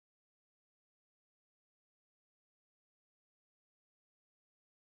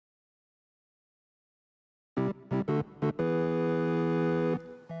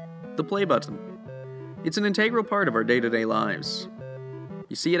The play button. It's an integral part of our day-to-day lives.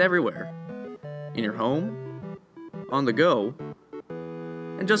 You see it everywhere. In your home, on the go,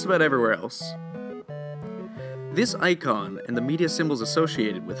 and just about everywhere else. This icon and the media symbols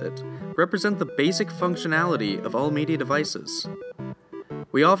associated with it represent the basic functionality of all media devices.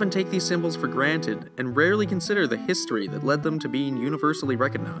 We often take these symbols for granted and rarely consider the history that led them to being universally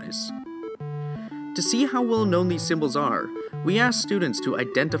recognized. To see how well known these symbols are, we asked students to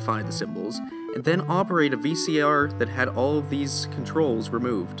identify the symbols and then operate a VCR that had all of these controls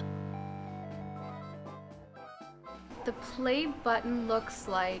removed. The play button looks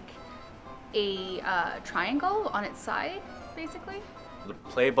like a triangle on its side, basically. The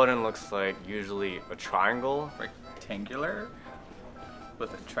play button looks like usually a triangle. Rectangular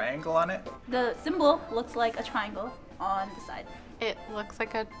with a triangle on it. The symbol looks like a triangle on the side. It looks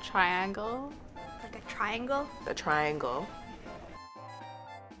like a triangle. Like a triangle? A triangle.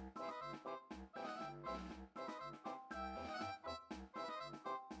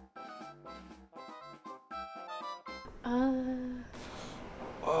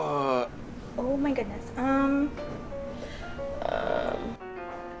 Oh my goodness.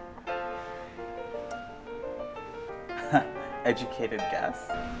 Educated guess.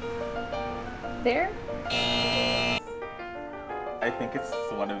 There? I think it's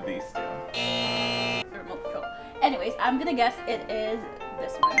one of these two. Remote control. Anyways, I'm gonna guess it is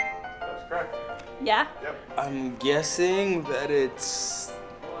this one. That's correct. Yeah? Yep. I'm guessing that it's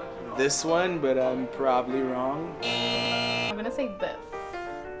this one, but I'm probably wrong. I'm gonna say this.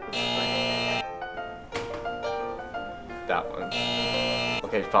 That one.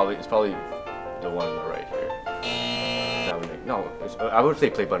 Okay, it's probably the one on the right here. That would make, no, I would say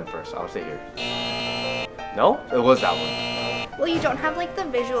play button first. I would say here. No? It was that one. Well, you don't have like the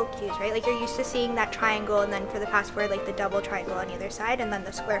visual cues, right? Like you're used to seeing that triangle and then for the fast forward, like the double triangle on either side and then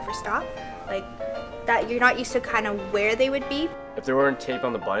the square for stop. Like that, you're not used to kind of where they would be. If there weren't tape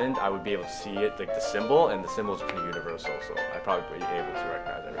on the buttons, I would be able to see it, like the symbol, and the symbol is pretty universal, so I'd probably be able to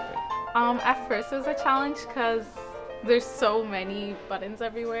recognize everything. At first it was a challenge because there's so many buttons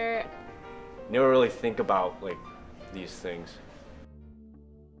everywhere. Never really think about like these things.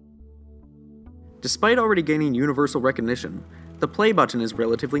 Despite already gaining universal recognition, the play button is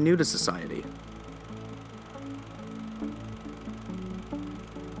relatively new to society.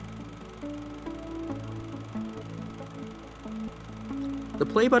 The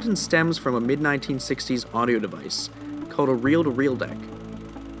play button stems from a mid-1960s audio device called a reel-to-reel deck.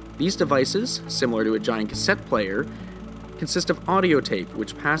 These devices, similar to a giant cassette player, consist of audio tape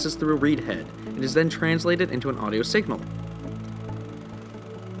which passes through a reed head and is then translated into an audio signal.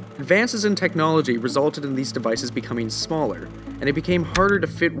 Advances in technology resulted in these devices becoming smaller, and it became harder to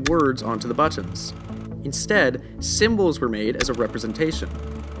fit words onto the buttons. Instead, symbols were made as a representation.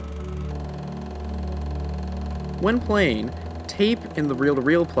 When playing, tape in the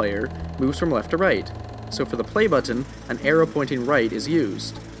reel-to-reel player moves from left to right, so for the play button, an arrow pointing right is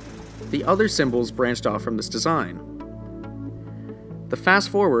used. The other symbols branched off from this design. The fast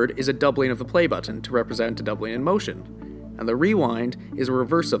forward is a doubling of the play button to represent a doubling in motion, and the rewind is a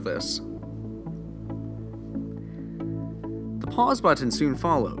reverse of this. The pause button soon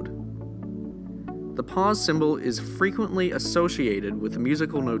followed. The pause symbol is frequently associated with the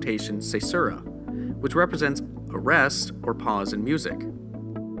musical notation caesura, which represents a rest or pause in music.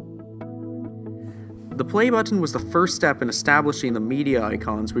 The play button was the first step in establishing the media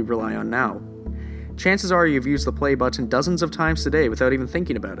icons we rely on now. Chances are you've used the play button dozens of times today without even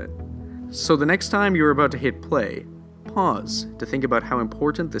thinking about it. So the next time you're about to hit play, pause to think about how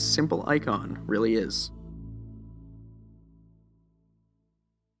important this simple icon really is.